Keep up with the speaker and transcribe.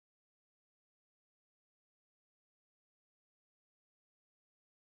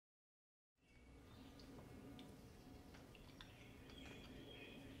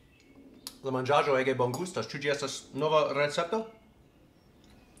La manĝaĵo ege bongustas. Ĉu ĝi estas nova recepto?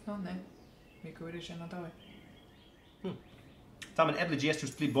 Oh, ne. Mi kuiris ĝin antaŭe. Tamen eble ĝi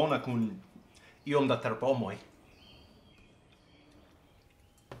estus pli bona kun iom da terpomoj.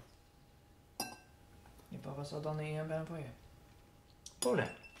 Ni povas aldoni iam benfoje. Bone.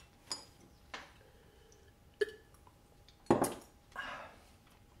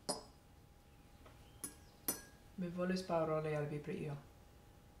 Mi volis paroli al vi pri io.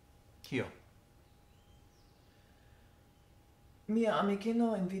 Kio? Mia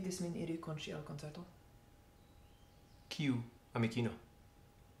amikino invitis min iri kun ŝi al koncerto. Kiu amikino?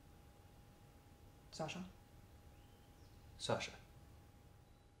 Sasha? Sasha.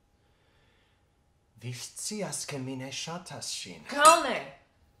 Vi scias ke mi ne ŝatas ŝin. Kalne!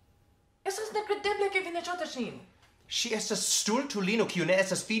 Estas nekredeble ke vi ne ŝatas ŝin. Ŝi estas stultulino kiu ne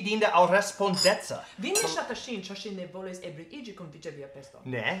estas fidinda aŭ respondeca. Vi ne ŝatas ŝin, ĉar ŝi ne volis ebriiĝi kun vi ĉe via festo.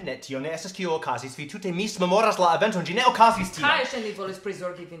 Ne, tio ne estas kio okazis. Vi tute mismemoras la eventon. Ĝi ne okazis tiam. Kaj ŝi ne volis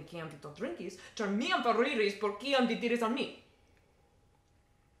prizorgi vin kiam vi do drinkis, ĉar mi jam foriris por kiam vi diris al mi.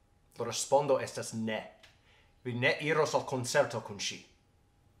 La respondo estas ne. Vi ne iros al koncerto kun ŝi.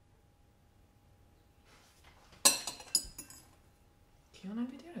 Kion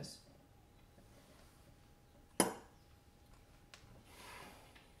vi diris?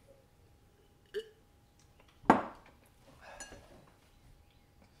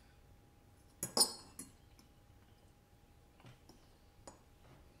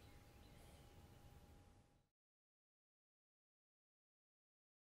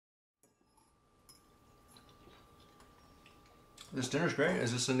 This dinner's great.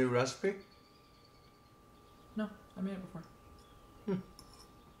 Is this a new recipe? No, I made it before.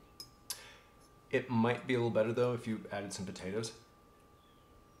 It might be a little better, though, if you added some potatoes.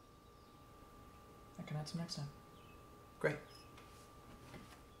 I can add some next time. Great.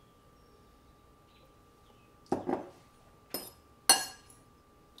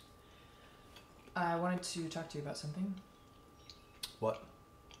 I wanted to talk to you about something. What?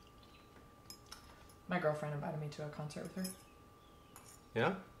 My girlfriend invited me to a concert with her.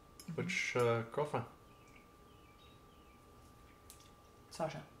 Yeah? Which girlfriend?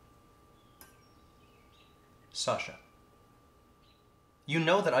 Sasha. Sasha. You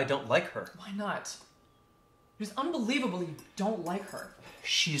know that I don't like her. Why not? It is unbelievable you don't like her.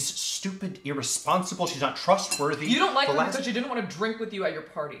 She's stupid, irresponsible, she's not trustworthy. You don't like her because she didn't want to drink with you at your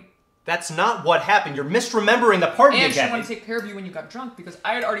party. That's not what happened. You're misremembering the party And again. she wanted to take care of you when you got drunk because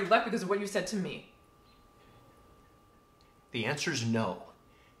I had already left because of what you said to me. The answer's no.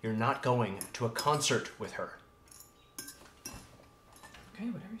 You're not going to a concert with her. Okay,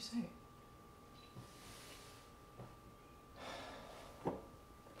 whatever you say.